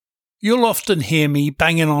You'll often hear me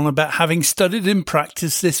banging on about having studied and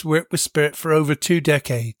practiced this work with spirit for over 2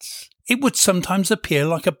 decades. It would sometimes appear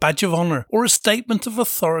like a badge of honour or a statement of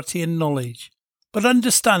authority and knowledge. But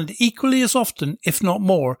understand, equally as often, if not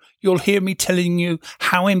more, you'll hear me telling you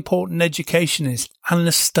how important education is and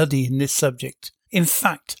the study in this subject. In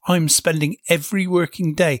fact, I'm spending every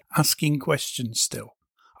working day asking questions still.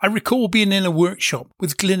 I recall being in a workshop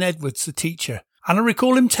with Glyn Edwards, the teacher, and I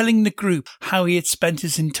recall him telling the group how he had spent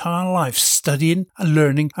his entire life studying and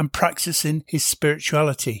learning and practicing his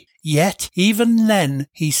spirituality. Yet, even then,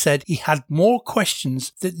 he said he had more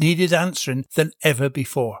questions that needed answering than ever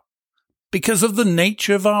before. Because of the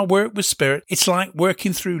nature of our work with spirit, it's like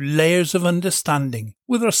working through layers of understanding,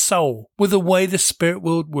 with our soul, with the way the spirit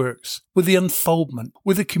world works, with the unfoldment,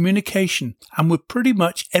 with the communication, and with pretty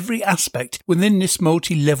much every aspect within this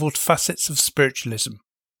multi-leveled facets of spiritualism.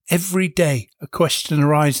 Every day a question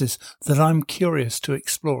arises that I'm curious to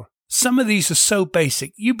explore. Some of these are so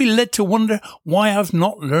basic, you'd be led to wonder why I've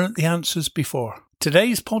not learnt the answers before.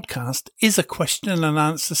 Today's podcast is a question and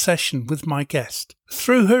answer session with my guest.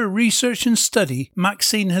 Through her research and study,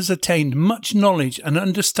 Maxine has attained much knowledge and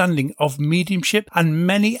understanding of mediumship and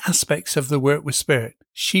many aspects of the work with spirit.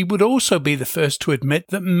 She would also be the first to admit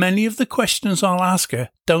that many of the questions I'll ask her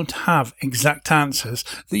don't have exact answers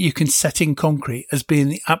that you can set in concrete as being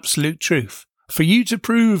the absolute truth. For you to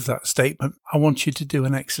prove that statement, I want you to do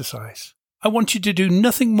an exercise. I want you to do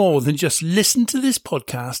nothing more than just listen to this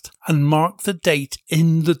podcast and mark the date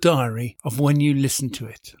in the diary of when you listen to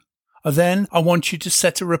it. Then I want you to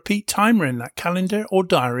set a repeat timer in that calendar or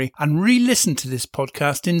diary and re-listen to this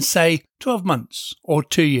podcast in, say, 12 months or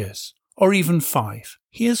 2 years or even 5.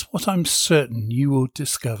 Here's what I'm certain you will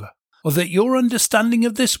discover. Or that your understanding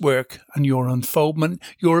of this work and your unfoldment,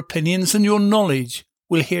 your opinions and your knowledge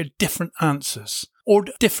will hear different answers or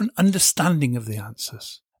different understanding of the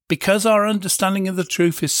answers. Because our understanding of the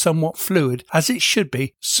truth is somewhat fluid, as it should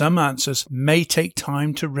be, some answers may take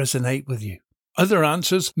time to resonate with you. Other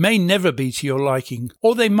answers may never be to your liking,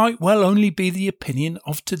 or they might well only be the opinion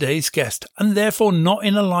of today's guest, and therefore not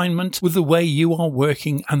in alignment with the way you are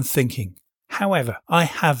working and thinking. However, I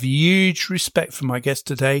have huge respect for my guest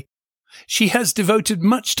today. She has devoted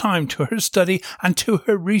much time to her study and to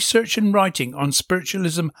her research and writing on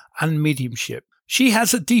spiritualism and mediumship. She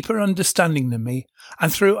has a deeper understanding than me,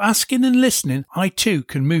 and through asking and listening, I too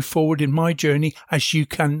can move forward in my journey as you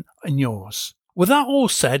can in yours. With that all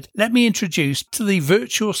said, let me introduce to the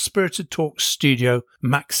virtual Spirited Talk studio,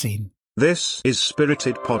 Maxine. This is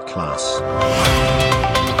Spirited PODCLASS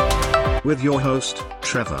with your host,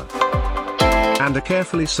 Trevor, and a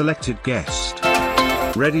carefully selected guest,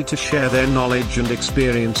 ready to share their knowledge and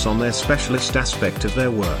experience on their specialist aspect of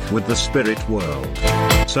their work with the spirit world.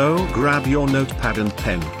 So grab your notepad and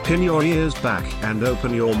pen, pin your ears back and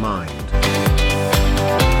open your mind.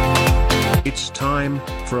 It's time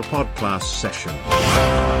for a PODCLASS session.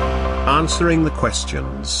 Answering the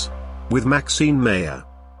questions with Maxine Meilleur,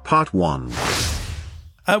 Part 1.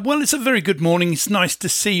 Well, it's a very good morning. It's nice to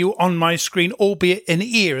see you on my screen, albeit an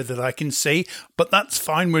ear that I can see, but that's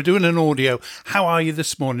fine. We're doing an audio. Have are you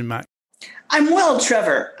this morning, Mac? I'm well,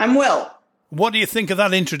 Trevor. I'm well. What do you think of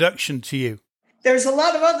that introduction to you? There's a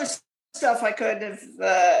lot of other stuff I could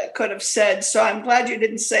have said, so I'm glad you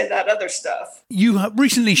didn't say that other stuff. You have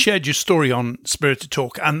recently shared your story on Spirited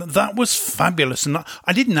Talk, and that was fabulous. And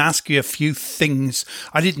I didn't ask you a few things.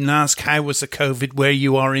 I didn't ask how was the COVID where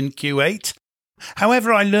you are in Q8.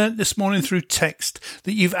 However, I learnt this morning through text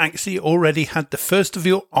that you've actually already had the first of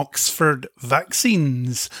your Oxford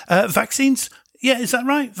vaccines. Vaccines? Yeah, is that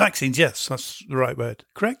right? Vaccines, yes, that's the right word.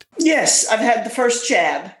 Correct? Yes, I've had the first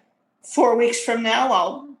jab. 4 weeks from now,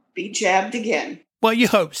 I'll be jabbed again. Well, you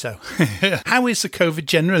hope so. How is the COVID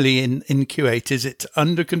generally in Q8? Is it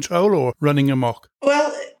under control or running amok?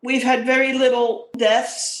 Well, we've had very little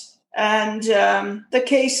deaths, and the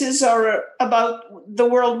cases are about the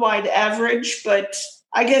worldwide average, but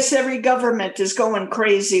I guess every government is going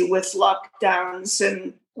crazy with lockdowns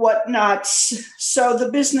and whatnot. So the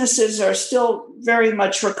businesses are still very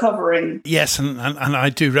much recovering. Yes, and I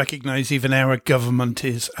do recognise even our government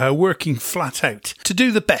is working flat out to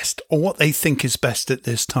do the best, or what they think is best at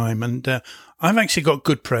this time. And I've actually got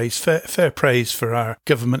good praise, fair praise for our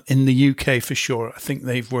government in the UK for sure. I think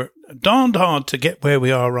they've worked darned hard to get where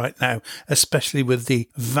we are right now, especially with the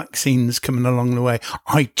vaccines coming along the way.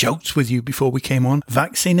 I joked with you before we came on,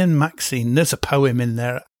 Vaccine and Maxine, there's a poem in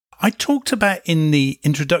there. I talked about in the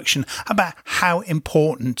introduction about how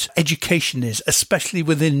important education is, especially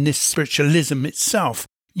within this spiritualism itself.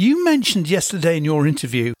 You mentioned yesterday in your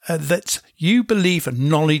interview that you believe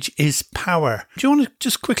knowledge is power. Do you want to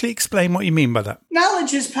just quickly explain what you mean by that?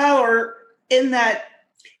 Knowledge is power in that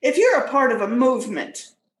if you're a part of a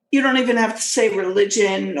movement, you don't even have to say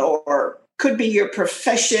religion, or could be your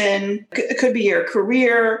profession, could be your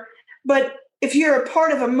career. But if you're a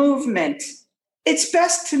part of a movement, it's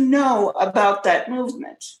best to know about that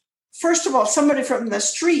movement. First of all, somebody from the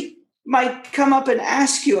street might come up and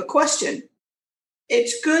ask you a question.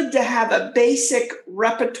 It's good to have a basic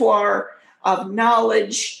repertoire of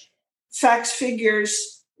knowledge, facts,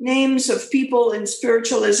 figures, names of people in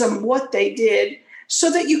spiritualism, what they did, so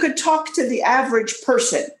that you could talk to the average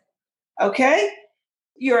person. Okay?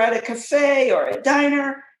 You're at a cafe or a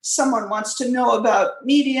diner, someone wants to know about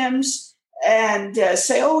mediums and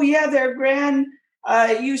say, oh, yeah, their grand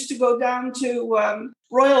used to go down to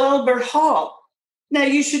Royal Albert Hall. Now,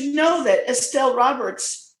 you should know that Estelle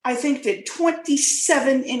Roberts, I think, did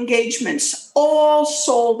 27 engagements, all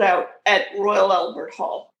sold out at Royal Albert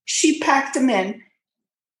Hall. She packed them in.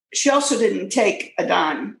 She also didn't take a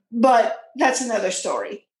dime, but that's another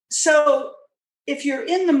story. So if you're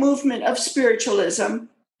in the movement of spiritualism,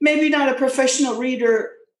 maybe not a professional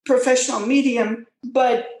reader, professional medium,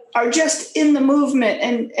 but are just in the movement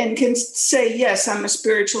and can say, yes, I'm a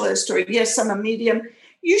spiritualist, or yes, I'm a medium,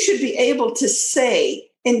 you should be able to say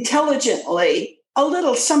intelligently a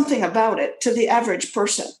little something about it to the average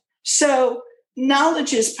person. So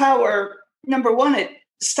knowledge is power. Number one, it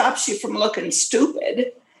stops you from looking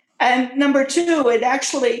stupid. And number two, it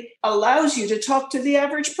actually allows you to talk to the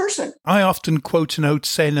average person. I often quote an old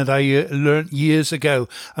saying that I learned years ago,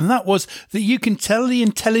 and that was that you can tell the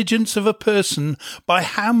intelligence of a person by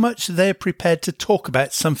how much they're prepared to talk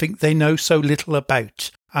about something they know so little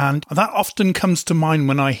about. And that often comes to mind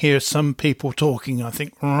when I hear some people talking. I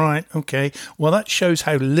think, right, okay, well, that shows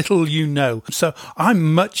how little you know. So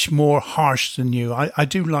I'm much more harsh than you. I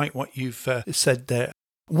do like what you've said there.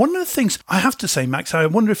 One of the things I have to say, Max, I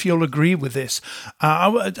wonder if you'll agree with this.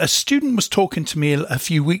 A student was talking to me a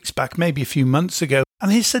few weeks back, maybe a few months ago,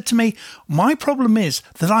 and he said to me, my problem is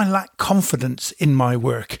that I lack confidence in my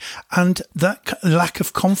work, and that lack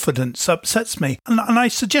of confidence upsets me. And I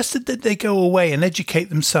suggested that they go away and educate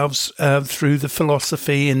themselves through the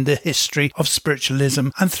philosophy and the history of spiritualism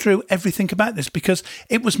and through everything about this, because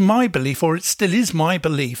it was my belief, or it still is my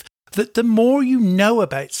belief, that the more you know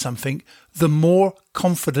about something, the more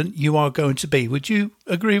confident you are going to be. Would you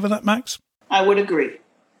agree with that, Max? I would agree.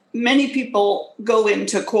 Many people go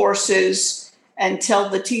into courses and tell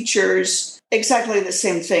the teachers exactly the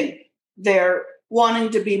same thing. They're wanting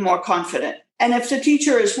to be more confident. And if the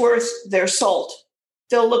teacher is worth their salt,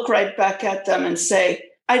 they'll look right back at them and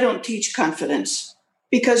say, I don't teach confidence,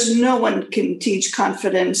 because no one can teach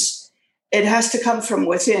confidence. It has to come from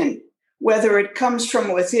within. Whether it comes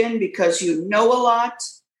from within because you know a lot,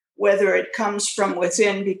 whether it comes from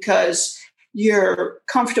within because you're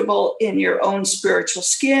comfortable in your own spiritual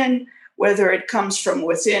skin, whether it comes from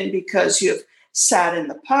within because you've sat in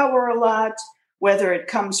the power a lot, whether it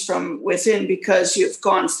comes from within because you've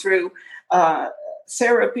gone through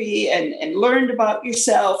therapy and learned about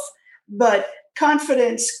yourself. But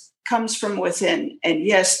confidence comes from within. And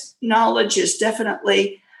yes, knowledge is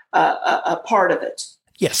definitely a part of it.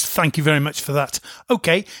 Yes, thank you very much for that.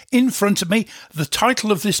 Okay, in front of me, the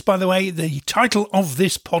title of this, by the way, the title of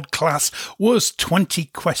this podcast was 20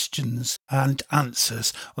 Questions and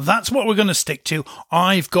Answers. That's what we're going to stick to.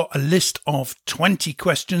 I've got a list of 20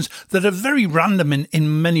 questions that are very random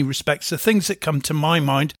in many respects, the things that come to my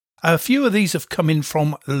mind. A few of these have come in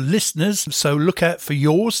from listeners, so look out for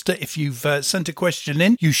yours. If you've sent a question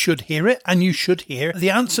in, you should hear it, and you should hear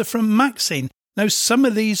the answer from Maxine. Now, some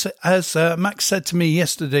of these, as Max said to me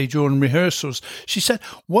yesterday during rehearsals, she said,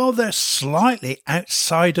 well, they're slightly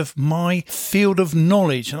outside of my field of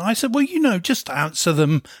knowledge. And I said, well, just answer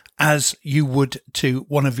them as you would to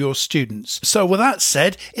one of your students. So with that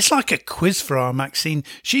said, it's like a quiz for our Maxine.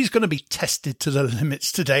 She's going to be tested to the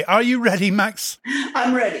limits today. Are you ready, Max?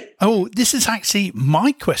 I'm ready. Oh, this is actually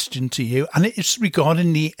my question to you, and it is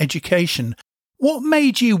regarding the education. What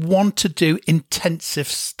made you want to do intensive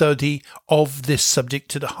study of this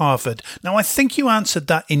subject at Harvard? Now, I think you answered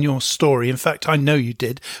that in your story. In fact, I know you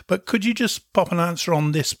did. But could you just pop an answer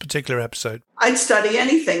on this particular episode? I'd study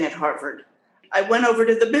anything at Harvard. I went over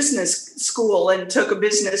to the business school and took a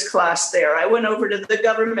business class there. I went over to the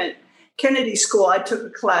government Kennedy School. I took a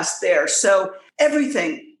class there. So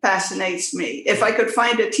everything fascinates me. If I could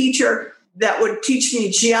find a teacher that would teach me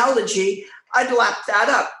geology, I'd lap that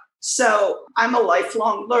up. So I'm a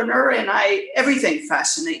lifelong learner, and everything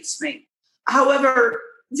fascinates me. However,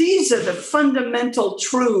 these are the fundamental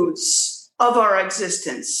truths of our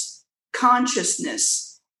existence,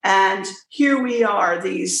 consciousness. And here we are,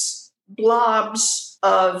 these blobs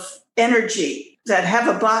of energy that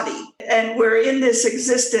have a body. And we're in this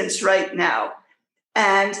existence right now.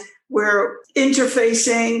 And we're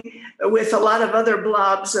interfacing with a lot of other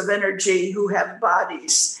blobs of energy who have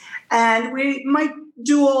bodies. And we might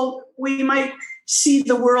see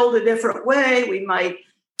the world a different way. We might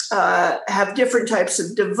have different types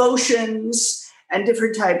of devotions and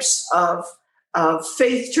different types of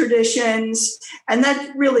faith traditions. And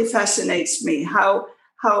that really fascinates me, how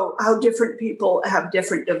different people have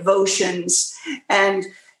different devotions and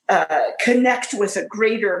connect with a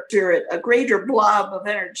greater spirit, a greater blob of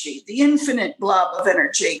energy, the infinite blob of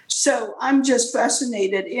energy. So I'm just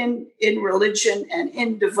fascinated in religion and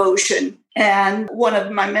in devotion, and one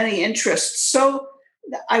of my many interests. So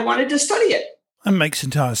I wanted to study it. That makes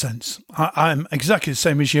entire sense. I'm exactly the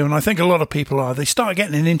same as you, and I think a lot of people are. They start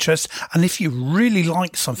getting an interest, and if you really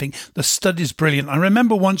like something, the study's brilliant. I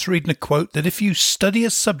remember once reading a quote that if you study a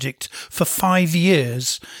subject for 5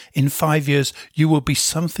 years, in 5 years, you will be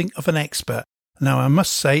something of an expert. Now, I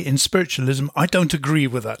must say, in spiritualism, I don't agree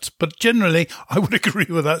with that, but generally, I would agree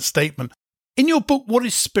with that statement. In your book, What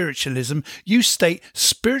is Spiritualism?, you state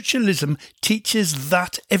spiritualism teaches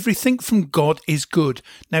that everything from God is good.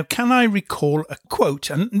 Now, can I recall a quote?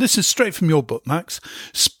 And this is straight from your book, Max.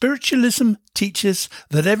 Spiritualism teaches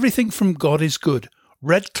that everything from God is good.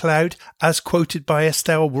 Red Cloud, as quoted by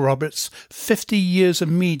Estelle Roberts, 50 years a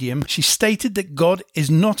medium, she stated that God is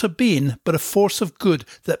not a being, but a force of good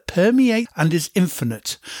that permeates and is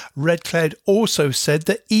infinite. Red Cloud also said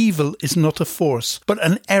that evil is not a force, but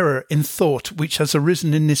an error in thought which has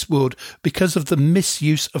arisen in this world because of the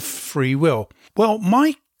misuse of free will. Well,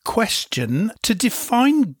 my question, to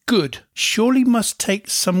define good surely must take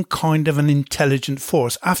some kind of an intelligent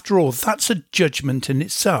force. After all, that's a judgment in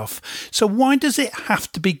itself. So why does it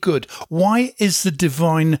have to be good? Why is the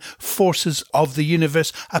divine forces of the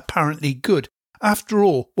universe apparently good? After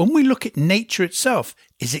all, when we look at nature itself,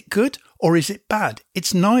 is it good or is it bad?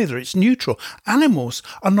 It's neither, it's neutral. Animals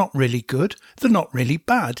are not really good, they're not really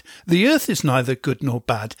bad. The earth is neither good nor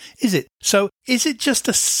bad, is it? So is it just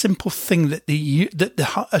a simple thing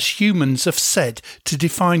that us humans have said to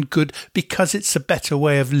define good because it's a better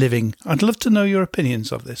way of living? I'd love to know your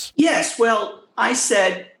opinions of this. Yes, well, I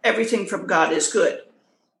said everything from God is good.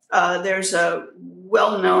 There's a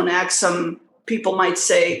well-known axiom, people might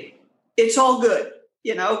say, it's all good,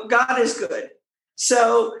 God is good.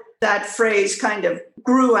 So that phrase kind of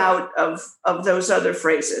grew out of those other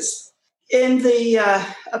phrases. In the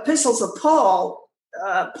epistles of Paul,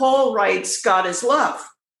 Paul writes, God is love,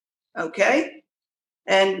 okay?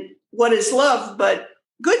 And what is love but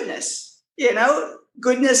goodness,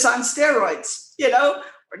 goodness on steroids,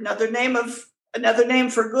 another name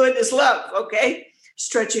for good is love, okay?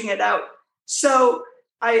 Stretching it out. So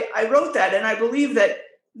I wrote that, and I believe that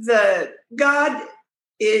the God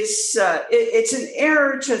is, it's an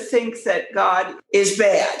error to think that God is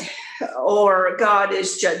bad, or God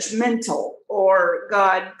is judgmental, or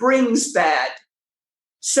God brings bad.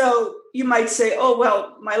 So you might say, oh,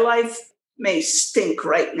 well, my life may stink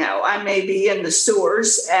right now. I may be in the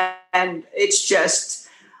sewers and it's just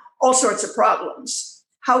all sorts of problems.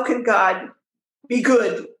 How can God be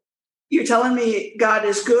good? You're telling me God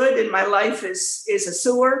is good and my life is a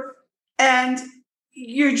sewer? And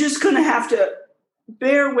you're just going to have to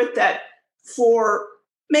bear with that for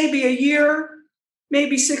maybe a year,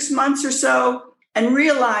 maybe 6 months or so, and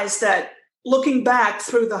realize that looking back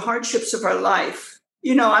through the hardships of our life,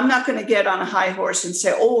 I'm not going to get on a high horse and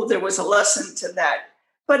say, oh, there was a lesson to that.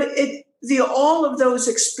 But all of those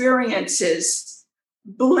experiences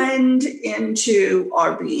blend into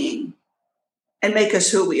our being and make us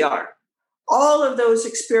who we are. All of those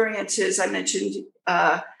experiences I mentioned,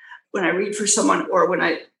 when I read for someone or when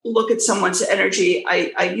I look at someone's energy,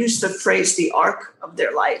 I use the phrase, the arc of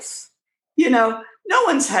their life. No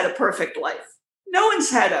one's had a perfect life. No one's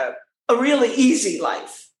had a really easy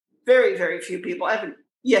life. Very, very few people. I haven't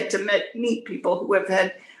yet to meet people who have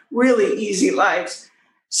had really easy lives.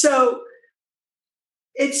 So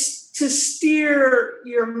it's to steer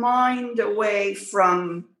your mind away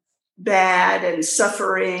from bad and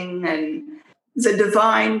suffering and the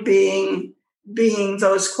divine being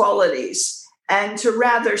those qualities, and to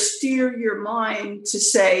rather steer your mind to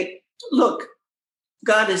say, look,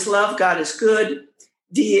 God is love, God is good.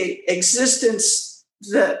 The existence,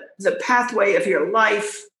 the pathway of your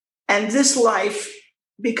life, and this life,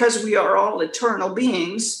 because we are all eternal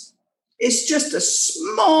beings, is just a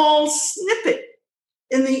small snippet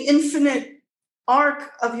in the infinite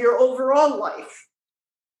arc of your overall life.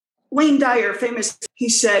 Wayne Dyer, famous, he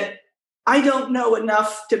said, I don't know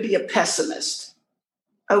enough to be a pessimist.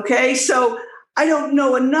 Okay, so I don't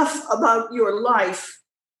know enough about your life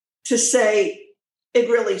to say it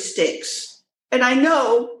really stinks. And I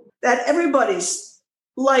know that everybody's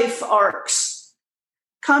life arcs,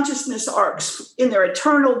 consciousness arcs in their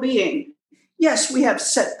eternal being. Yes, we have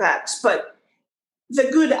setbacks, but the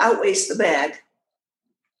good outweighs the bad.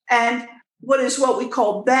 And what we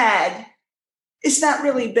call bad is not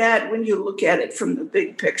really bad when you look at it from the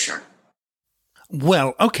big picture.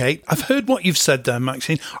 Well, okay, I've heard what you've said there,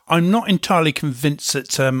 Maxine. I'm not entirely convinced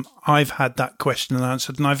that I've had that question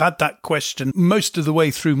answered, and I've had that question most of the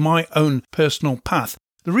way through my own personal path.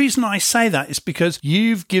 The reason I say that is because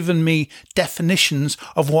you've given me definitions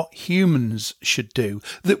of what humans should do,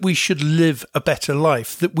 that we should live a better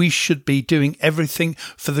life, that we should be doing everything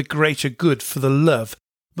for the greater good, for the love.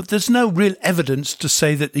 But there's no real evidence to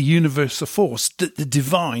say that the universal force, that the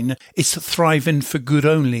divine, is thriving for good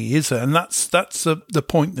only, is there? And that's the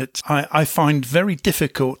point that I find very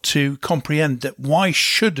difficult to comprehend, that why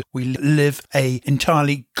should we live a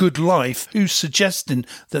entirely good life? Who's suggesting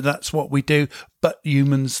that that's what we do but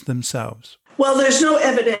humans themselves? Well, there's no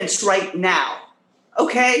evidence right now,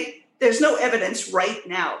 okay? There's no evidence right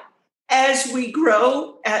now. As we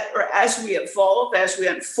grow, or as we evolve, as we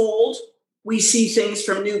unfold, we see things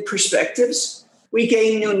from new perspectives. We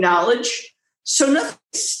gain new knowledge. So nothing's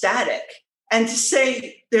static. And to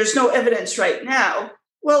say there's no evidence right now,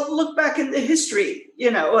 well, look back in the history.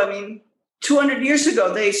 200 years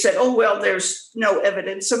ago, they said, oh, well, there's no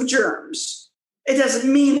evidence of germs. It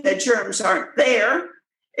doesn't mean that germs aren't there.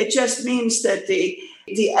 It just means that the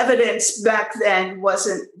evidence back then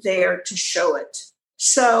wasn't there to show it.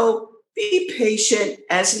 So be patient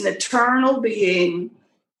as an eternal being.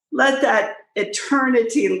 Let that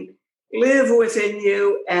eternity live within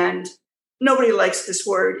you. And nobody likes this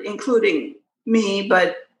word, including me,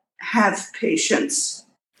 but have patience.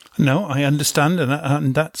 No, I understand,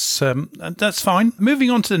 and that's fine. Moving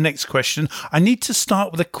on to the next question, I need to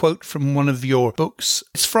start with a quote from one of your books.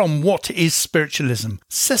 It's from What is Spiritualism?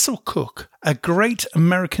 Cecil Cook, a great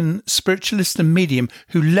American spiritualist and medium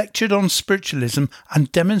who lectured on spiritualism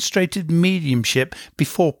and demonstrated mediumship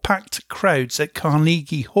before packed crowds at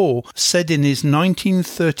Carnegie Hall, said in his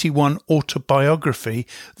 1931 autobiography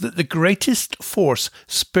that the greatest force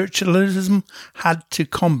spiritualism had to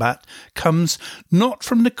combat comes not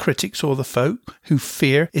from the critics or the folk who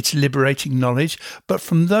fear its liberating knowledge, but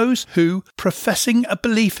from those who, professing a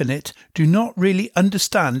belief in it, do not really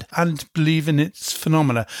understand and believe in its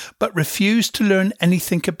phenomena, but refuse to learn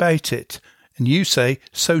anything about it. And you say,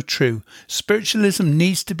 so true. Spiritualism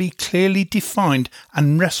needs to be clearly defined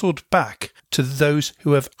and wrestled back to those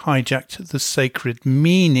who have hijacked the sacred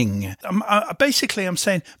meaning. Basically, I'm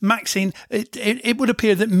saying, Maxine, it would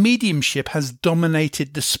appear that mediumship has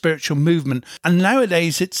dominated the spiritual movement, and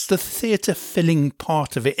nowadays it's the theatre-filling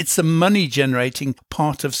part of it. It's the money-generating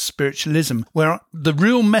part of spiritualism, where the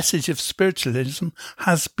real message of spiritualism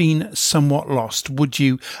has been somewhat lost. Would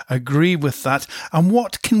you agree with that? And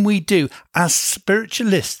what can we do as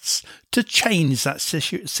spiritualists to change that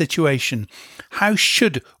situation? How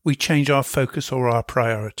should we change our focus or our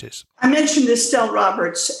priorities? I mentioned Estelle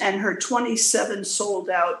Roberts and her 27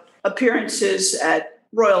 sold-out appearances at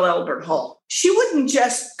Royal Albert Hall. She wouldn't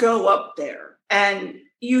just go up there and,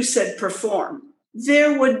 you said, perform.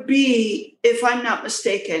 There would be, if I'm not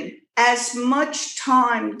mistaken, as much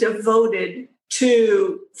time devoted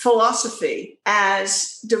to philosophy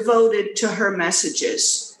as devoted to her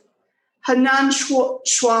messages. Hanan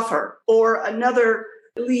Schwaffer, or another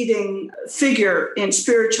leading figure in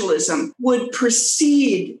spiritualism, would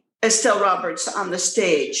precede Estelle Roberts on the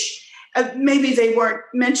stage. Maybe they weren't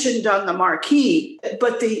mentioned on the marquee,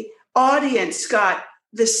 but the audience got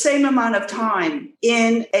the same amount of time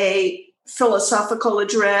in a philosophical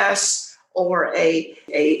address or a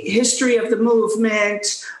history of the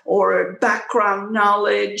movement or background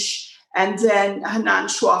knowledge. And then Hanan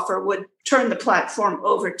Schwaffer would turn the platform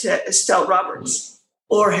over to Estelle Roberts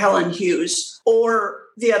or Helen Hughes or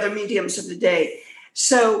the other mediums of the day.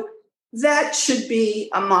 So that should be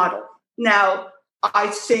a model. Now, I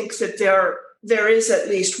think that there is at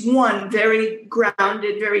least one very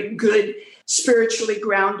grounded, very good, spiritually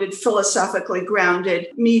grounded, philosophically grounded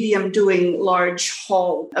medium doing large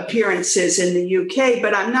hall appearances in the UK.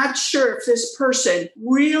 But I'm not sure if this person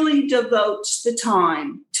really devotes the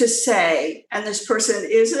time to say, and this person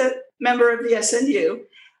is a member of the SNU,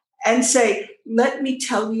 and say, let me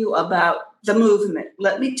tell you about the movement.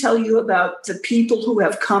 Let me tell you about the people who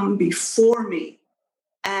have come before me.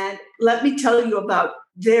 And let me tell you about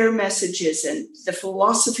their messages and the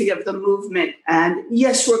philosophy of the movement. And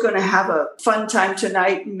yes, we're going to have a fun time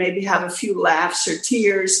tonight and maybe have a few laughs or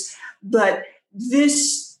tears. But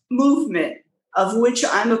this movement, of which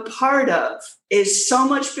I'm a part of, is so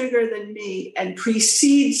much bigger than me and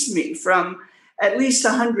precedes me from at least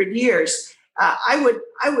 100 years. I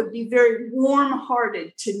would be very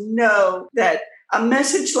warm-hearted to know that a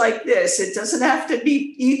message like this, it doesn't have to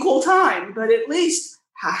be equal time, but at least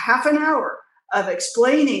a half an hour of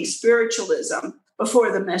explaining spiritualism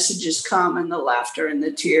before the messages come and the laughter and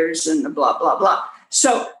the tears and the blah, blah, blah.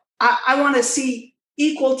 So I want to see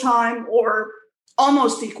equal time or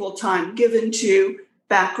almost equal time given to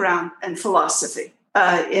background and philosophy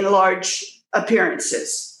in large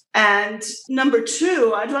appearances. And number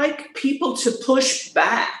two, I'd like people to push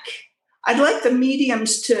back. I'd like the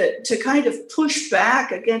mediums to kind of push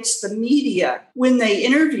back against the media when they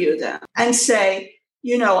interview them and say,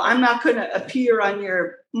 I'm not going to appear on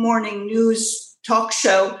your morning news talk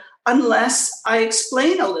show unless I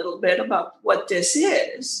explain a little bit about what this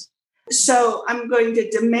is. So I'm going to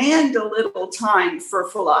demand a little time for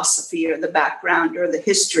philosophy or the background or the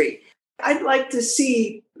history. I'd like to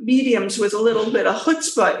see mediums with a little bit of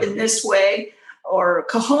chutzpah in this way, or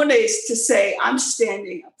cojones, to say, I'm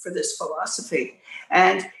standing up for this philosophy.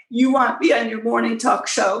 And you want me on your morning talk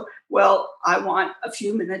show? Well, I want a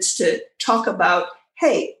few minutes to talk about,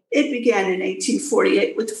 hey, it began in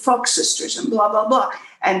 1848 with the Fox sisters and blah, blah, blah.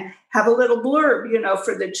 And have a little blurb,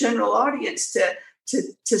 for the general audience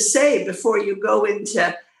to say before you go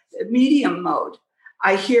into medium mode.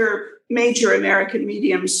 I hear major American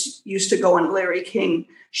mediums used to go on Larry King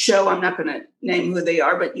show. I'm not going to name who they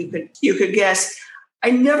are, but you could guess.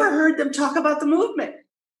 I never heard them talk about the movement.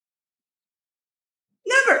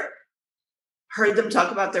 Never heard them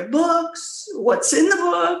talk about their books, what's in the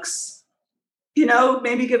books,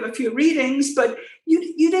 maybe give a few readings, but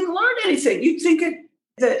you didn't learn anything. You'd think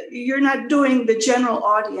that you're not doing the general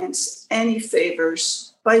audience any favors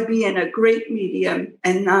by being a great medium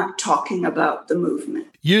and not talking about the movement.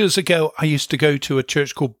 Years ago, I used to go to a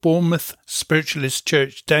church called Bournemouth Spiritualist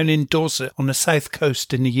Church down in Dorset on the south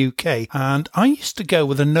coast in the UK. And I used to go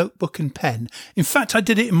with a notebook and pen. In fact, I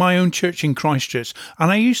did it in my own church in Christchurch.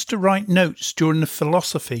 And I used to write notes during the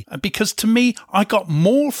philosophy, because to me, I got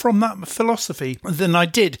more from that philosophy than I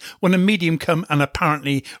did when a medium come and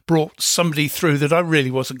apparently brought somebody through that I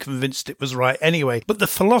really wasn't convinced it was right anyway. But the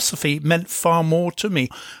philosophy meant far more to me.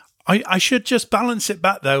 I should just balance it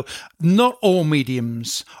back, though. Not all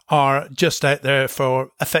mediums are just out there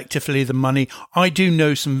for effectively the money. I do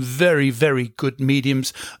know some very, very good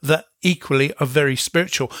mediums that equally are very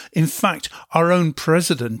spiritual. In fact, our own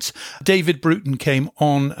president, David Bruton, came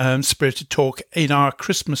on Spirited Talk in our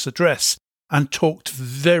Christmas address and talked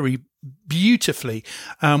very beautifully,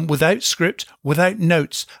 without script, without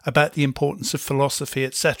notes, about the importance of philosophy,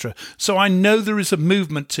 etc. So I know there is a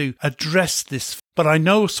movement to address this, but I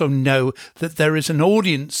also know that there is an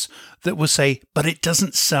audience that will say, but it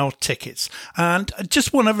doesn't sell tickets. And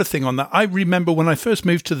just one other thing on that. I remember when I first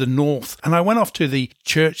moved to the north and I went off to the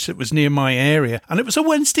church that was near my area, and it was a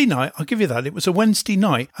Wednesday night. I'll give you that. It was a Wednesday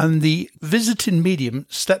night, and the visiting medium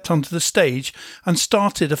stepped onto the stage and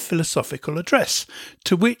started a philosophical address,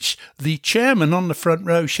 to which the chairman on the front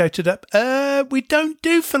row shouted up, we don't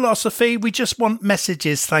do philosophy. We just want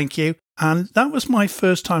messages. Thank you. And that was my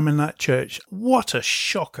first time in that church. What a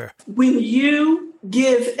shocker. When you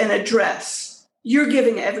give an address, you're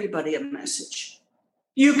giving everybody a message.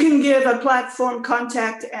 You can give a platform,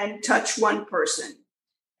 contact, and touch one person.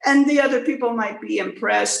 And the other people might be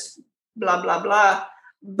impressed, blah, blah, blah.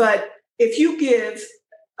 But if you give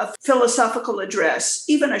a philosophical address,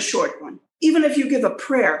 even a short one, even if you give a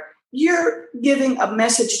prayer, you're giving a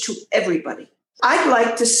message to everybody. I'd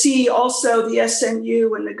like to see also the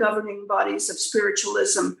SNU and the governing bodies of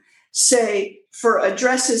spiritualism say for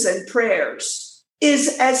addresses and prayers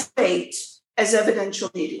is as late as evidential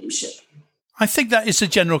mediumship. I think that is a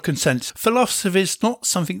general consent. Philosophy is not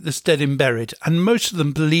something that's dead and buried, and most of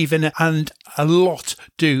them believe in it, and a lot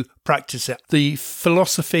do practice it. The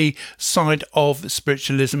philosophy side of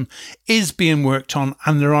spiritualism is being worked on,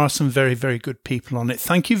 and there are some very, very good people on it.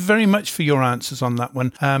 Thank you very much for your answers on that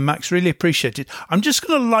one, Max. Really appreciate it. I'm just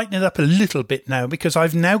going to lighten it up a little bit now, because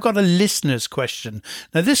I've now got a listener's question.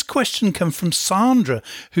 Now, this question comes from Sandra,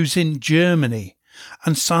 who's in Germany,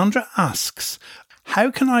 and Sandra asks,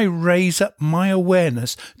 how can I raise up my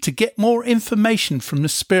awareness to get more information from the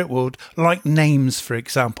spirit world, like names, for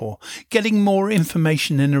example, getting more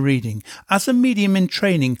information in a reading? As a medium in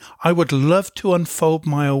training, I would love to unfold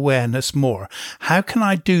my awareness more. How can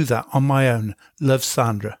I do that on my own? Love,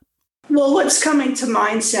 Sandra. Well, what's coming to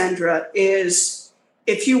mind, Sandra, is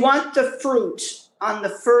if you want the fruit on the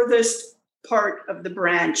furthest part of the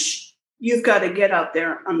branch, you've got to get out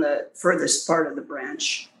there on the furthest part of the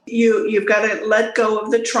branch. You've got to let go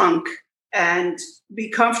of the trunk and be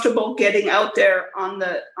comfortable getting out there on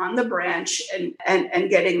the branch and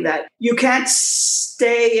getting that. You can't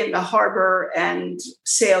stay in the harbor and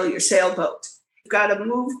sail your sailboat. You've got to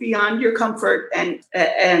move beyond your comfort, and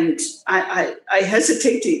I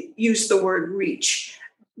hesitate to use the word reach,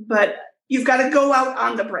 but you've got to go out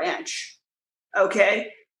on the branch,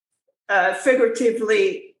 okay?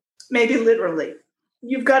 Figuratively, maybe literally.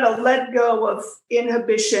 You've got to let go of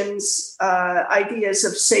inhibitions, ideas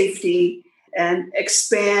of safety, and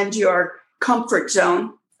expand your comfort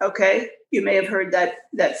zone. Okay, you may have heard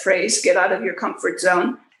that phrase, get out of your comfort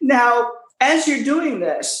zone. Now, as you're doing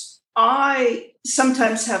this, I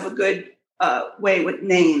sometimes have a good way with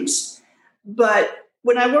names. But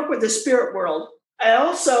when I work with the spirit world, I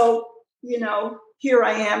also, here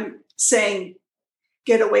I am saying,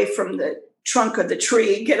 get away from the trunk of the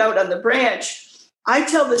tree, get out on the branch. I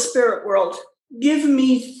tell the spirit world, give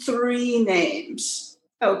me 3 names,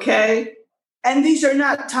 okay? And these are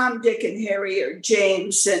not Tom, Dick, and Harry or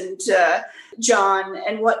James and John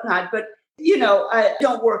and whatnot, but, I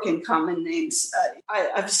don't work in common names.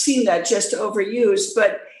 I've seen that just overused,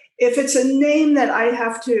 but if it's a name that I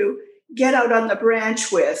have to get out on the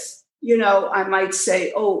branch with, I might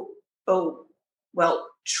say, well,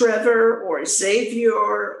 Trevor or Xavier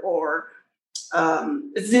or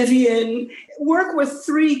Vivian. Work with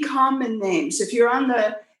 3 common names. If you're on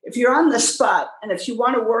the spot and if you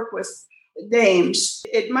want to work with names,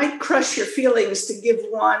 it might crush your feelings to give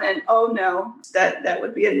one and no, that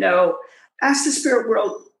would be a no. Ask the spirit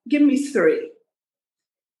world, give me 3.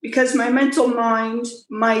 Because my mental mind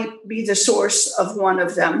might be the source of one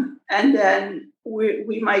of them, and then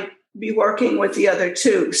we might be working with the other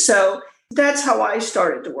 2. So that's how I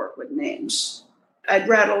started to work with names. I'd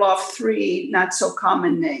rattle off 3 not so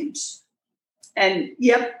common names. And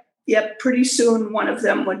yep, pretty soon one of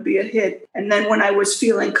them would be a hit. And then when I was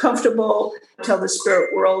feeling comfortable, tell the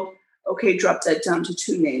spirit world, okay, drop that down to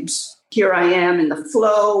 2 names. Here I am in the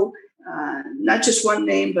flow, not just one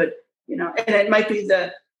name, but, and it might be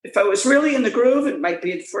if I was really in the groove, it might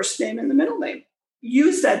be the first name and the middle name.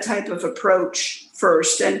 Use that type of approach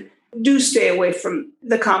first, and do stay away from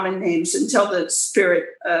the common names and tell the spirit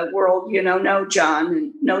world, no John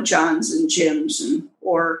and no Johns and Jims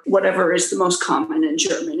or whatever is the most common in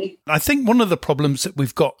Germany. I think one of the problems that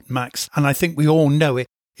we've got, Max, and I think we all know it,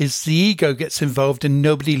 is the ego gets involved and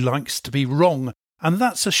nobody likes to be wrong. And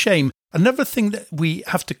that's a shame. Another thing that we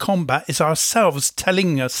have to combat is ourselves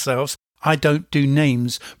telling ourselves, I don't do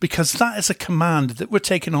names, because that is a command that we're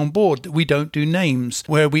taking on board, that we don't do names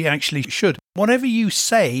where we actually should. Whatever you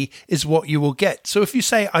say is what you will get. So if you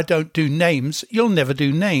say, I don't do names, you'll never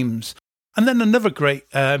do names. And then another great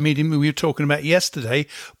medium we were talking about yesterday,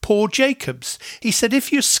 Paul Jacobs. He said,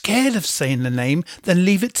 if you're scared of saying the name, then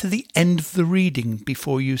leave it to the end of the reading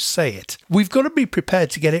before you say it. We've got to be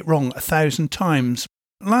prepared to get it wrong 1,000 times.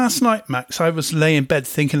 Last night, Max, I was laying in bed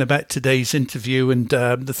thinking about today's interview and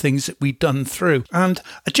the things that we'd done through. And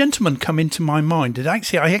a gentleman come into my mind. And I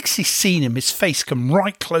actually seen him, his face come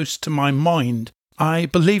right close to my mind. I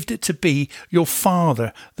believed it to be your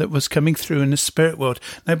father that was coming through in the spirit world.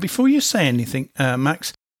 Now, before you say anything,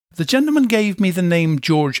 Max, the gentleman gave me the name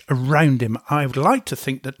George around him. I would like to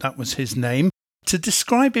think that that was his name. To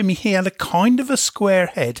describe him, he had a kind of a square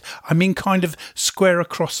head. I mean, kind of square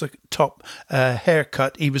across the top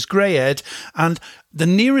haircut. He was grey-haired. And the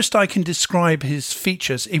nearest I can describe his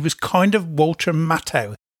features, he was kind of Walter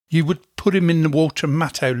Matthau. You would put him in the Walter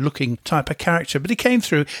Matthau looking type of character. But he came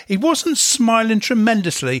through. He wasn't smiling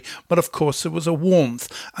tremendously, but of course there was a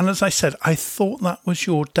warmth. And as I said, I thought that was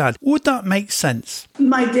your dad. Would that make sense?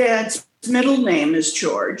 My dad's middle name is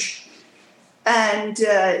George. And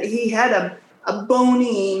he had a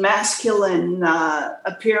bony, masculine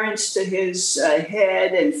appearance to his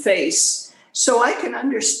head and face. So I can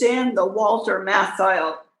understand the Walter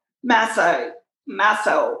Matthau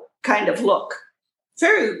kind of look.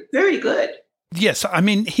 Very, very good. Yes, I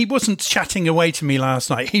mean, he wasn't chatting away to me last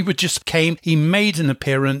night. He just came, he made an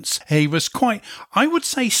appearance. He was quite, I would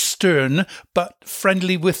say stern, but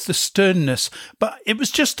friendly with the sternness. But it was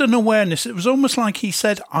just an awareness. It was almost like he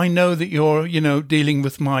said, I know that you're, dealing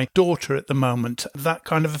with my daughter at the moment. That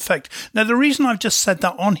kind of effect. Now, the reason I've just said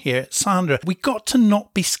that on here, Sandra, we got to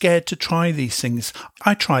not be scared to try these things.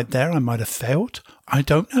 I tried there. I might have failed. I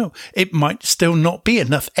don't know. It might still not be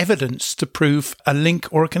enough evidence to prove a link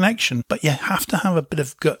or a connection, but you have to have a bit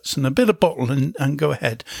of guts and a bit of bottle and go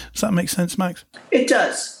ahead. Does that make sense, Max? It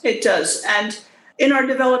does. It does. And In our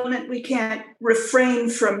development, we can't refrain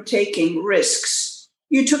from taking risks.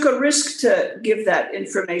 You took a risk to give that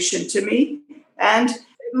information to me, and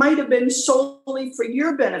it might have been solely for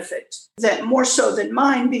your benefit, that more so than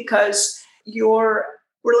mine, because your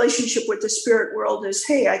relationship with the spirit world is,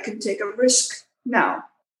 hey, I can take a risk now.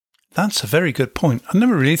 That's a very good point. I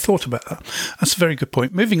never really thought about that. That's a very good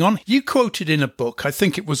point. Moving on, you quoted in a book, I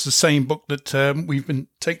think it was the same book that we've been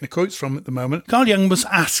taking the quotes from at the moment. Carl Jung was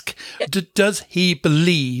asked, does he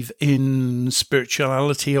believe in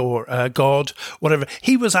spirituality or God, whatever?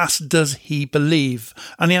 He was asked, does he believe?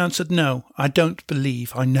 And he answered, no, I don't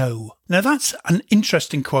believe, I know. Now, that's an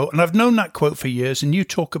interesting quote, and I've known that quote for years, and you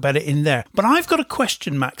talk about it in there. But I've got a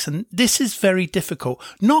question, Max, and this is very difficult.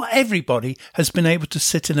 Not everybody has been able to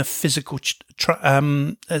sit in a physical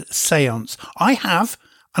seance. I have,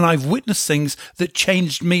 and I've witnessed things that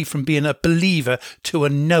changed me from being a believer to a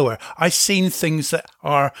knower. I've seen things that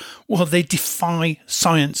are, well, they defy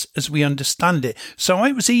science as we understand it. So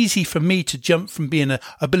it was easy for me to jump from being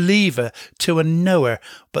a believer to a knower.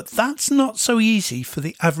 But that's not so easy for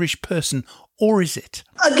the average person, or is it?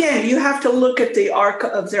 Again, you have to look at the arc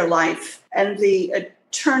of their life and the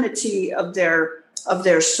eternity of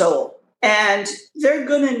their soul. And they're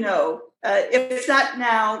going to know, if not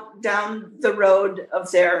now, down the road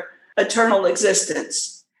of their eternal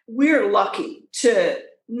existence. We're lucky to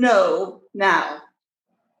know now.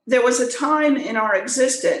 There was a time in our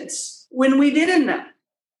existence when we didn't know.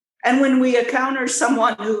 And when we encounter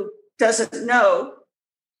someone who doesn't know,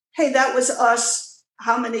 hey, that was us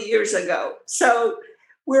how many years ago? So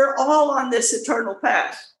we're all on this eternal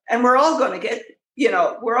path, and we're all going to get,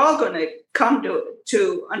 we're all going to come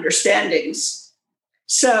to understandings.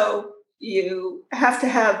 So you have to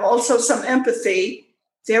have also some empathy.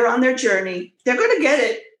 They're on their journey. They're going to get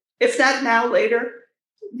it. If not now, later.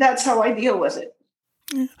 That's how I deal with it.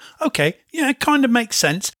 Okay. Yeah, it kind of makes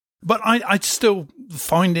sense. But I still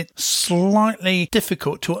find it slightly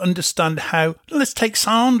difficult to understand how, let's take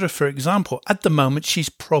Sandra, for example. At the moment, she's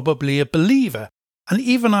probably a believer. And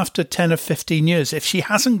even after 10 or 15 years, if she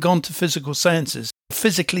hasn't gone to physical seances,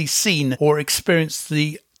 physically seen or experienced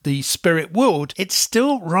the spirit world, it's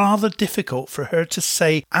still rather difficult for her to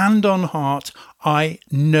say, and on heart, I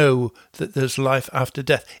know that there's life after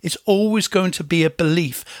death. It's always going to be a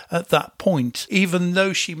belief at that point, even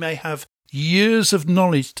though she may have years of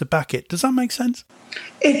knowledge to back it. Does that make sense?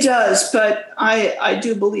 It does, but I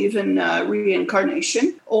do believe in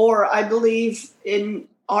reincarnation, or I believe in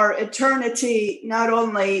our eternity, not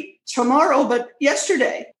only tomorrow, but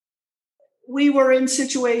yesterday. We were in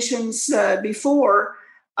situations before,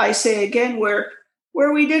 I say again, where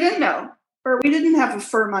we didn't know, or we didn't have a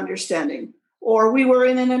firm understanding, or we were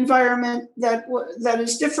in an environment that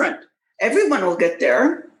is different. Everyone will get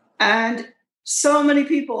there. And so many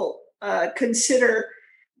people consider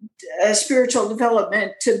spiritual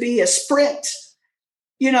development to be a sprint.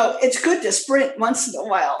 It's good to sprint once in a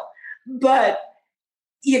while, but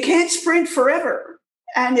you can't sprint forever.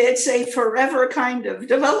 And it's a forever kind of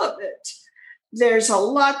development. There's a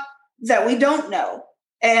lot that we don't know.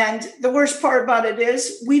 And the worst part about it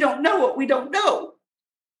is we don't know what we don't know.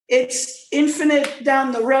 It's infinite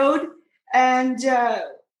down the road. And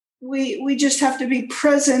we just have to be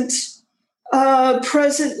present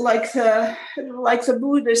like the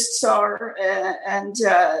Buddhists are, and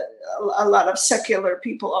a lot of secular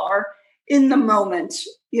people are, in the moment,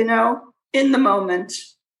 in the moment,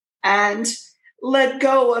 and let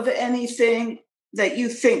go of anything that you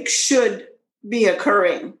think should be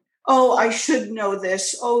occurring. Oh, I should know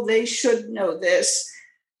this. Oh, they should know this.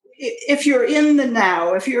 If you're in the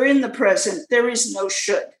now, if you're in the present, there is no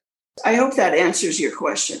should. I hope that answers your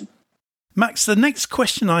question. Max, the next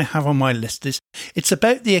question I have on my list it's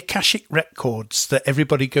about the Akashic records that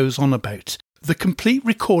everybody goes on about. The complete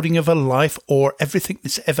recording of a life or everything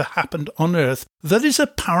that's ever happened on Earth that is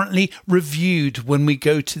apparently reviewed when we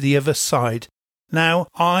go to the other side. Now,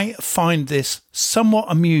 I find this somewhat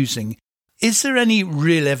amusing. Is there any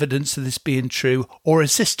real evidence of this being true, or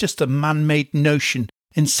is this just a man-made notion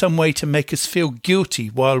in some way to make us feel guilty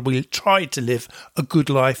while we try to live a good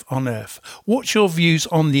life on Earth? What's your views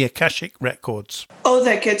on the Akashic records? Oh,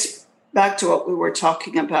 that gets back to what we were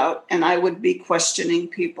talking about, and I would be questioning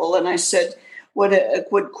people, and I said,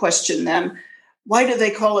 would question them. Why do they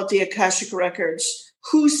call it the Akashic records?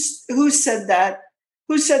 Who said that?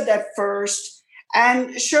 Who said that first?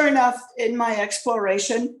 And sure enough, in my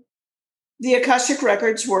exploration, the Akashic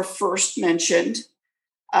records were first mentioned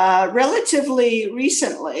relatively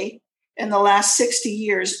recently, in the last 60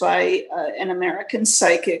 years, by an American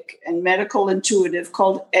psychic and medical intuitive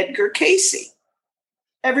called Edgar Cayce.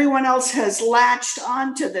 Everyone else has latched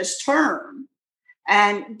onto this term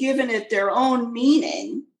and given it their own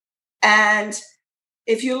meaning. And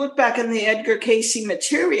if you look back in the Edgar Cayce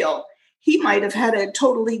material, he might have had a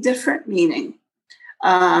totally different meaning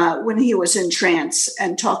when he was in trance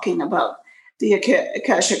and talking about the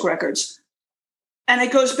Akashic records. And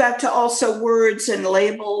it goes back to also words and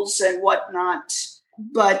labels and whatnot.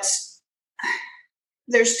 But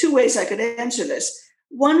there's two ways I could answer this.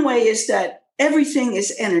 One way is that everything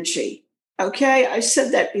is energy. Okay, I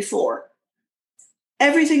said that before.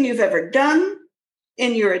 Everything you've ever done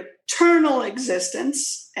in your eternal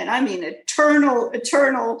existence, and I mean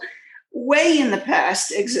eternal, way in the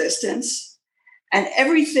past existence, and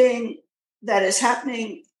everything that is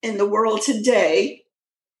happening in the world today,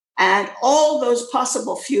 and all those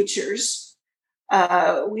possible futures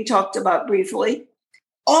we talked about briefly,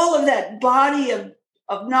 all of that body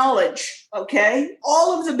of knowledge, okay,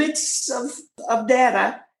 all of the bits of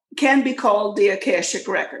data can be called the Akashic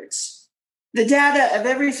records. The data of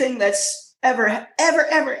everything that's ever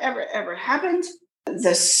happened,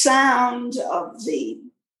 the sound of the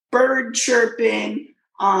bird chirping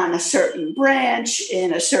on a certain branch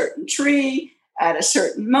in a certain tree at a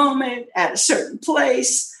certain moment at a certain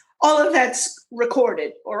place, all of that's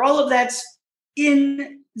recorded, or all of that's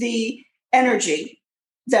in the energy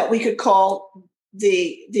that we could call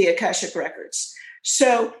the Akashic records.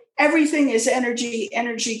 So everything is energy.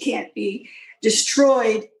 Energy can't be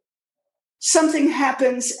destroyed. Something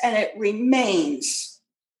happens and it remains.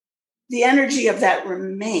 The energy of that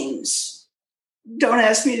remains. Don't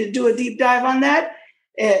ask me to do a deep dive on that.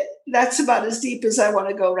 That's about as deep as I want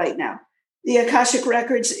to go right now. The Akashic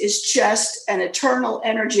records is just an eternal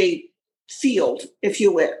energy field, if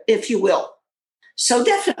you will. So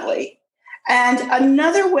definitely. And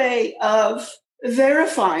another way of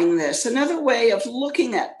verifying this, another way of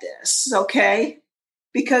looking at this, okay,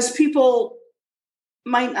 because people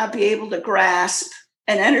might not be able to grasp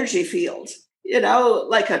an energy field,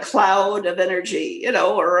 like a cloud of energy,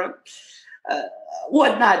 or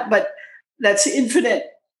whatnot, but that's infinite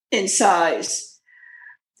in size.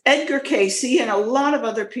 Edgar Cayce and a lot of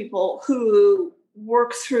other people who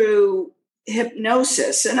work through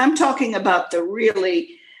hypnosis, and I'm talking about the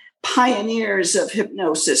really pioneers of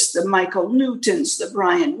hypnosis, the Michael Newtons, the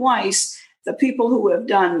Brian Weiss, the people who have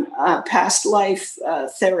done past life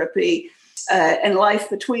therapy and life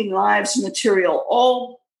between lives material,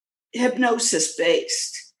 all hypnosis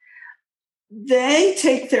based. They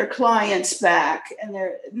take their clients back, and there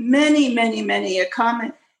are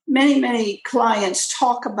many clients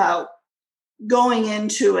talk about going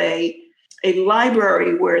into a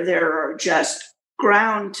library where there are just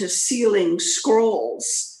ground to ceiling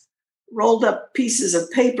scrolls, rolled up pieces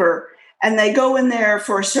of paper, and they go in there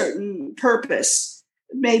for a certain purpose,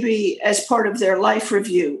 maybe as part of their life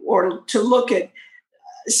review, or to look at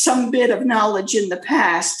some bit of knowledge in the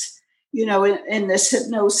past. In this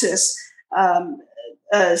hypnosis,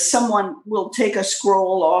 someone will take a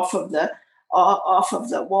scroll off of the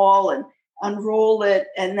wall and unroll it,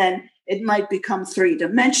 and then it might become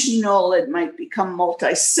three-dimensional. It might become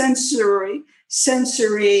multi-sensory,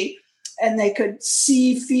 and they could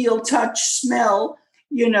see, feel, touch, smell,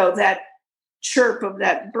 that chirp of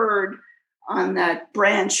that bird on that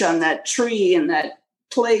branch, on that tree, in that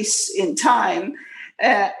place in time.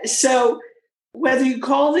 So whether you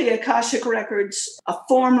call the Akashic records a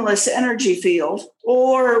formless energy field,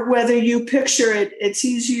 or whether you picture it, it's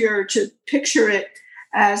easier to picture it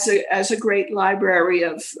as a great library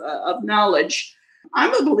of knowledge.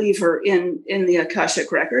 I'm a believer in the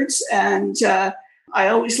Akashic records, and I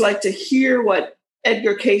always like to hear what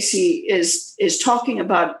Edgar Cayce is talking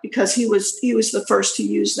about, because he was the first to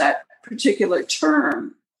use that particular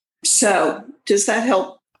term. So does that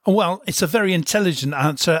help? Well, it's a very intelligent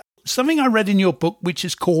answer. Something I read in your book, which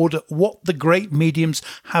is called What the Great Mediums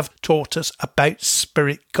Have Taught Us About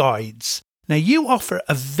Spirit Guides. Now, you offer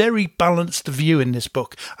a very balanced view in this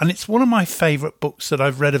book, and it's one of my favourite books that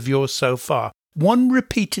I've read of yours so far. One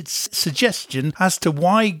repeated suggestion as to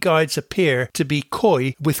why guides appear to be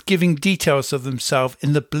coy with giving details of themselves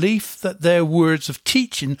in the belief that their words of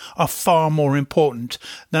teaching are far more important.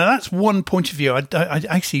 Now, that's one point of view. I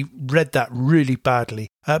actually read that really badly.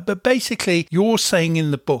 But basically, you're saying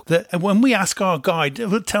in the book that when we ask our guide,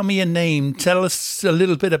 tell me your name, tell us a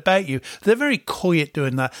little bit about you, they're very coy at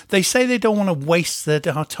doing that. They say they don't want to waste their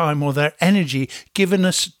time or their energy giving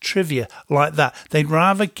us trivia like that. They'd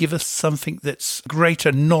rather give us something that's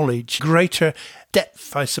greater knowledge, greater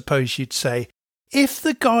depth, I suppose you'd say. If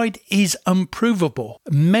the guide is unprovable,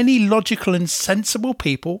 many logical and sensible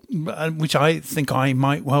people, which I think I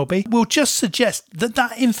might well be, will just suggest that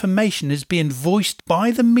that information is being voiced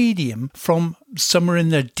by the medium from somewhere in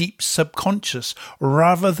their deep subconscious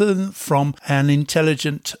rather than from an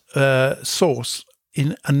intelligent source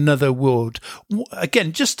in another world.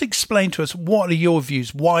 Again, just explain to us, what are your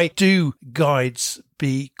views? Why do guides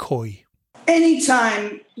be coy?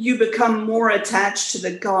 Anytime you become more attached to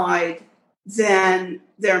the guide than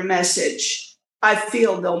their message, I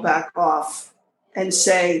feel they'll back off and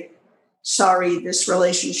say, sorry, this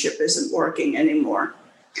relationship isn't working anymore.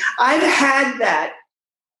 I've had that.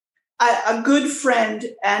 A good friend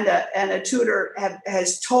and a tutor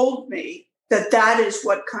has told me that is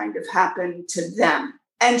what kind of happened to them.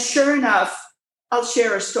 And sure enough, I'll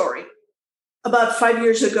share a story. About 5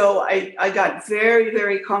 years ago, I got very,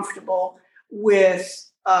 very comfortable with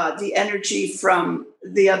the energy from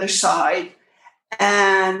the other side.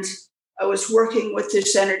 And I was working with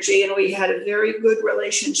this energy, and we had a very good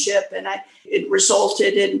relationship, and it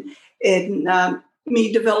resulted in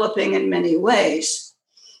me developing in many ways.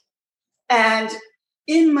 And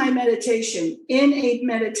in my meditation, in a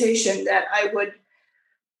meditation that I would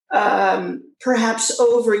perhaps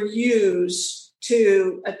overuse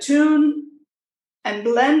to attune and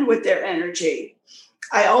blend with their energy,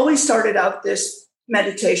 I always started out this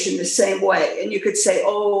meditation the same way. And you could say,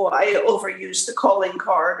 oh, I overused the calling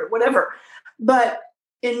card or whatever. But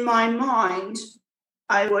in my mind,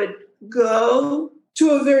 I would go to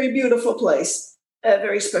a very beautiful place, a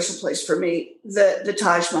very special place for me, the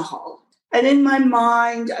Taj Mahal. And in my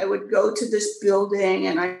mind, I would go to this building,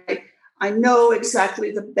 and I know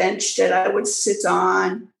exactly the bench that I would sit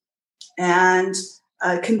on and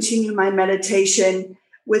continue my meditation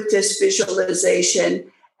with this visualization.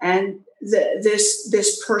 And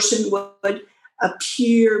this person would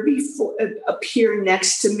appear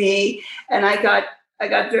next to me, and I got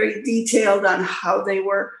very detailed on how they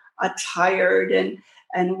were attired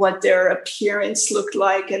and what their appearance looked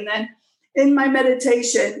like. And then in my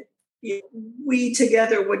meditation, we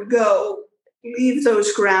together would leave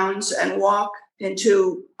those grounds and walk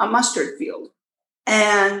into a mustard field.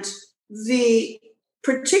 And the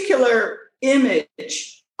particular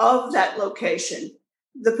image of that location,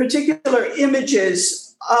 the particular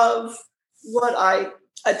images of what I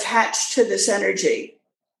attached to this energy,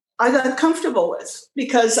 I got comfortable with,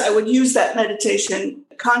 because I would use that meditation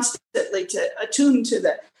constantly to attune to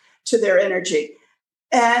their energy.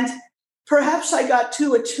 And perhaps I got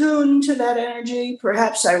too attuned to that energy.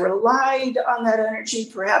 Perhaps I relied on that energy.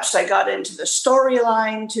 Perhaps I got into the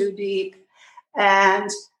storyline too deep. And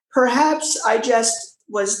perhaps I just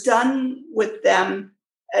was done with them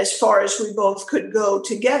as far as we both could go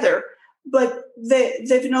together, but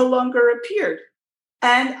they've no longer appeared.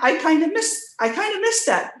 And I kind of miss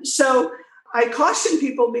that. So I caution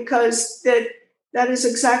people, because that is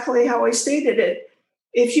exactly how I stated it.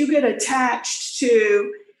 If you get attached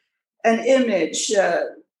to an image,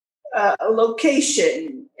 a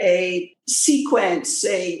location, a sequence,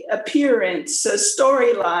 a appearance, a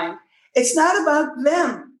storyline, it's not about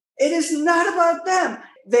them. It is not about them.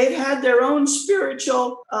 They've had their own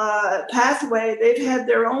spiritual pathway. They've had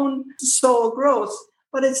their own soul growth,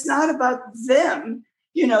 but it's not about them.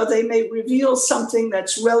 They may reveal something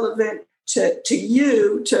that's relevant to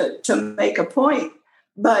you to make a point.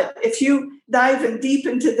 But if you dive in deep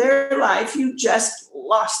into their life, you just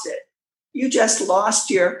lost it. You just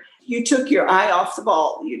you took your eye off the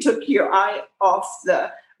ball. You took your eye off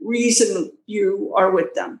the reason you are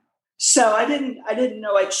with them. So I didn't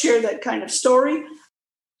know I'd share that kind of story.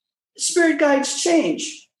 Spirit guides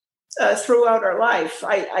change throughout our life.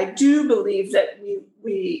 I do believe that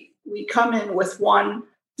we come in with one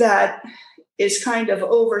that is kind of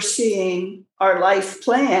overseeing our life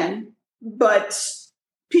plan, but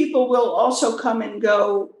people will also come and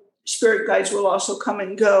go. Spirit guides will also come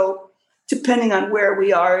and go, depending on where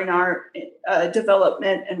we are in our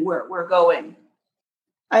development and where we're going.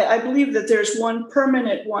 I believe that there's one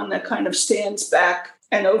permanent one that kind of stands back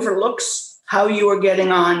and overlooks how you are getting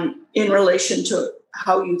on in relation to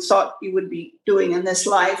how you thought you would be doing in this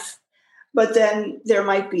life. But then there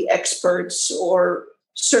might be experts or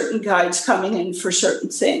certain guides coming in for certain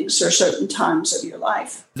things or certain times of your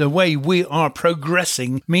life. The way we are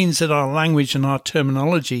progressing means that our language and our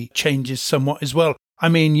terminology changes somewhat as well. I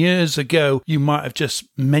mean, years ago, you might have just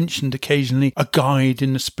mentioned occasionally a guide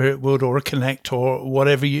in the spirit world or a connect or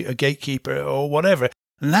whatever, a gatekeeper or whatever.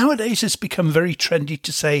 Nowadays, it's become very trendy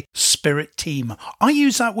to say spirit team. I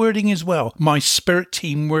use that wording as well, my spirit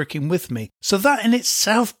team working with me. So that in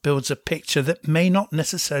itself builds a picture that may not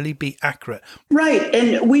necessarily be accurate. Right.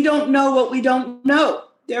 And we don't know what we don't know.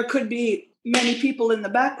 There could be many people in the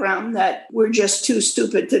background that we're just too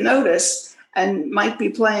stupid to notice and might be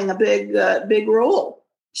playing a big role.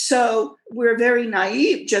 So we're very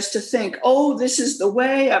naive just to think, oh, this is the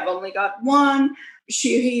way. I've only got one.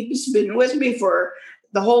 He's been with me for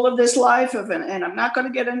the whole of this life, and I'm not going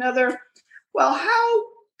to get another. Well, how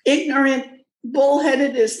ignorant,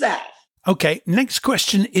 bullheaded is that? Okay, next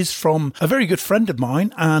question is from a very good friend of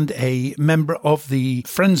mine and a member of the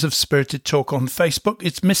Friends of Spirited Talk on Facebook.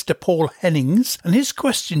 It's Mr. Paul Hennings. And his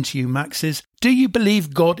question to you, Max, is, do you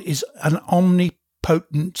believe God is an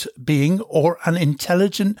omnipotent being or an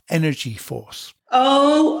intelligent energy force?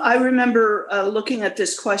 Oh, I remember looking at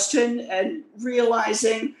this question and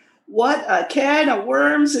realizing, what a can of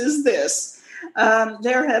worms is this?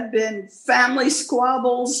 There have been family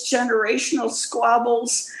squabbles, generational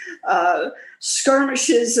squabbles,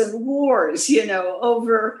 skirmishes and wars,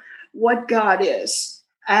 over what God is.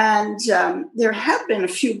 And there have been a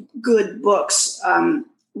few good books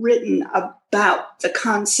written about the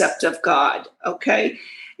concept of God, okay,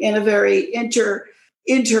 in a very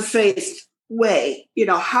interfaith way,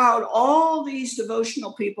 how all these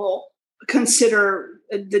devotional people consider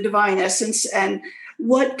the divine essence and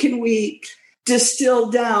what can we distill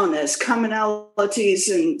down as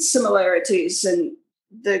commonalities and similarities and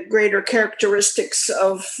the greater characteristics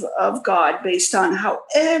of God based on how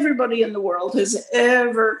everybody in the world has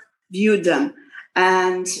ever viewed them.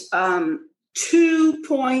 And 2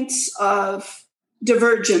 points of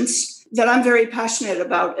divergence that I'm very passionate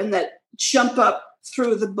about and that jump up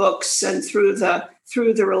through the books and through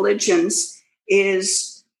the religions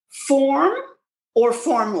is form or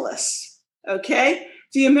formless, okay?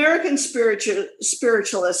 The American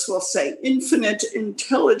spiritualists will say infinite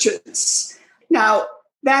intelligence. Now,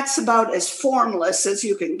 that's about as formless as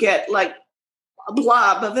you can get, like a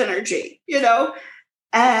blob of energy,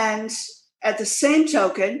 And at the same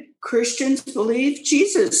token, Christians believe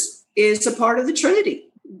Jesus is a part of the Trinity.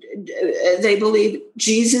 They believe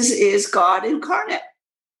Jesus is God incarnate,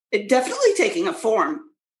 definitely taking a form.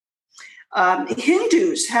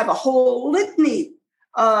 Hindus have a whole litany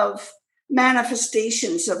of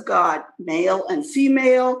manifestations of God, male and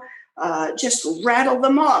female, just rattle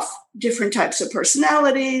them off. Different types of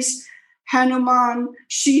personalities, Hanuman,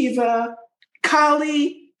 Shiva,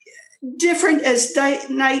 Kali, different as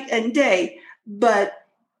night and day. But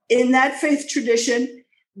in that faith tradition,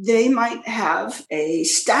 they might have a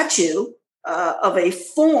statue of a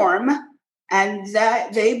form, and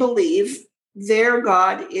that they believe their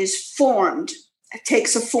God is formed. It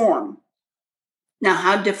takes a form. Now,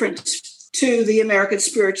 how different to the American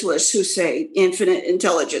spiritualists who say infinite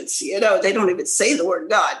intelligence? They don't even say the word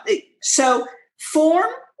God. So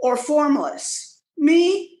form or formless?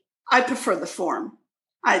 Me, I prefer the form.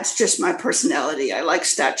 It's just my personality. I like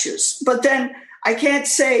statues. But then I can't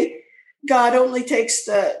say God only takes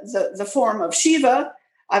the form of Shiva.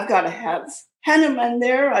 I've got to have Hanuman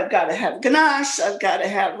there. I've got to have Ganesh. I've got to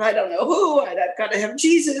have, I don't know who, and I've got to have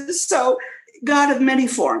Jesus. So God of many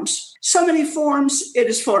forms. So many forms, it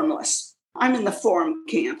is formless. I'm in the form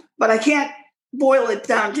camp, but I can't boil it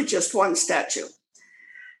down to just one statue.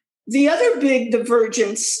 The other big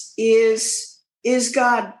divergence is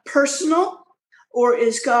God personal or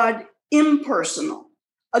is God impersonal?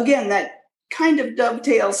 Again, that kind of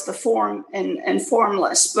dovetails the form and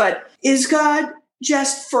formless, but is God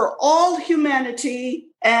just for all humanity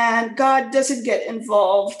and God doesn't get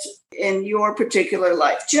involved in your particular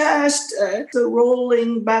life? Just the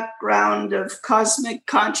rolling background of cosmic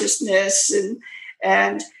consciousness,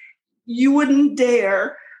 and you wouldn't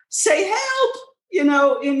dare say help,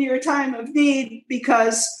 in your time of need,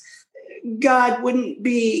 because God wouldn't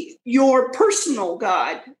be your personal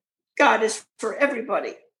God. God is for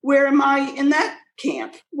everybody. Where am I in that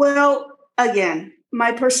camp? Well, again,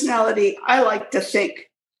 my personality, I like to think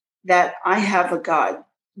that I have a God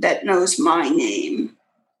that knows my name.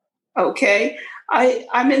 Okay?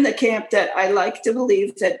 I'm in the camp that I like to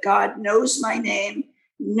believe that God knows my name,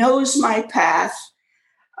 knows my path.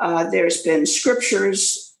 There's been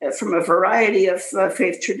scriptures from a variety of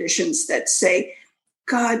faith traditions that say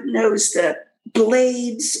God knows the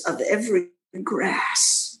blades of every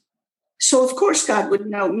grass. So, of course, God would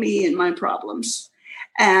know me and my problems.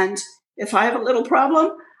 And if I have a little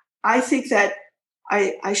problem, I think that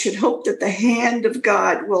I should hope that the hand of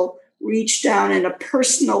God will reach down in a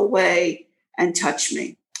personal way and touch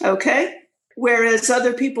me. Okay? Whereas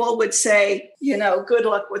other people would say, good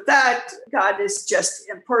luck with that. God is just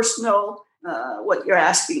impersonal. What you're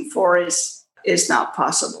asking for is not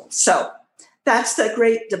possible. So that's the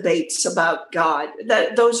great debates about God.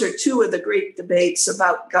 Those are two of the great debates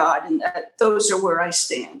about God, and those are where I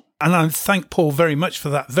stand. And I thank Paul very much for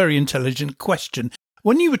that very intelligent question.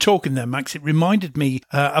 When you were talking there, Max, it reminded me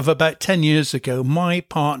of about 10 years ago, my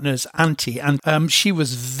partner's auntie, and she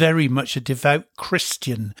was very much a devout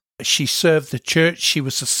Christian. She served the church. She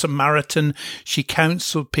was a Samaritan. She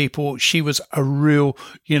counseled people. She was a real,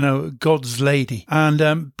 God's lady,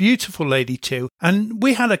 and beautiful lady too. And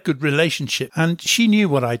we had a good relationship, and she knew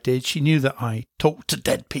what I did. She knew that I talked to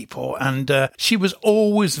dead people, and she was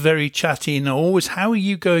always very chatty and always, how are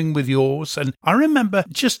you going with yours? And I remember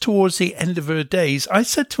just towards the end of her days, I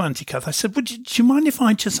said to Auntie Kath, I said, do you mind if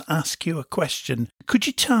I just ask you a question? Could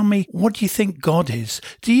you tell me, what do you think God is?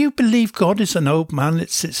 Do you believe God is an old man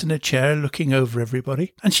that sits in a chair looking over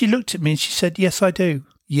everybody? And she looked at me and she said, yes, I do.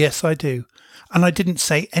 Yes, I do. And I didn't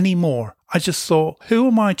say any more. I just thought, who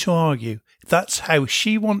am I to argue? That's how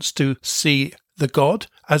she wants to see the God,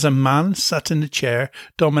 as a man sat in a chair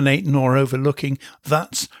dominating or overlooking.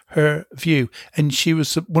 That's her view. And she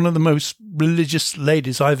was one of the most religious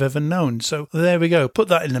ladies I've ever known. So there we go. Put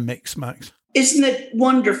that in the mix, Max. Isn't it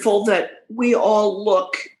wonderful that we all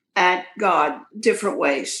look at God different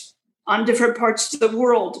ways on different parts of the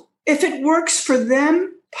world? If it works for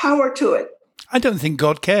them, power to it. I don't think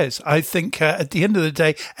God cares. I think at the end of the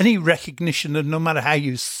day, any recognition of no matter how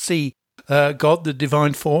you see God, the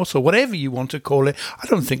divine force, or whatever you want to call it, I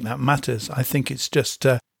don't think that matters. I think it's just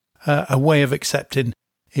a way of accepting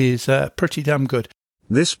is pretty damn good.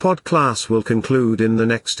 This PODCLASS will conclude in the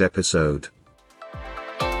next episode.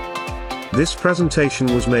 This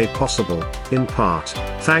presentation was made possible, in part,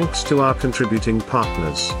 thanks to our contributing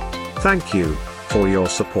partners. Thank you for your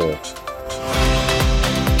support.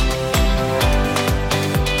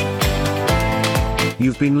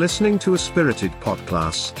 You've been listening to a Spirited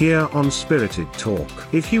PODCLASS here on Spirited Talk.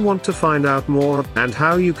 If you want to find out more and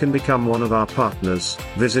how you can become one of our partners,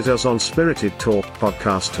 visit us on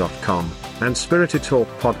spiritedtalkpodcast.com. And Spirited Talk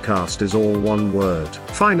Podcast is all one word.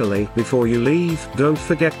 Finally, before you leave, don't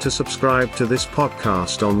forget to subscribe to this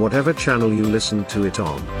podcast on whatever channel you listen to it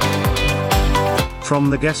on. From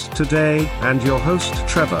the guest today, and your host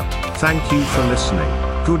Trevor, thank you for listening.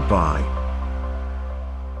 Goodbye.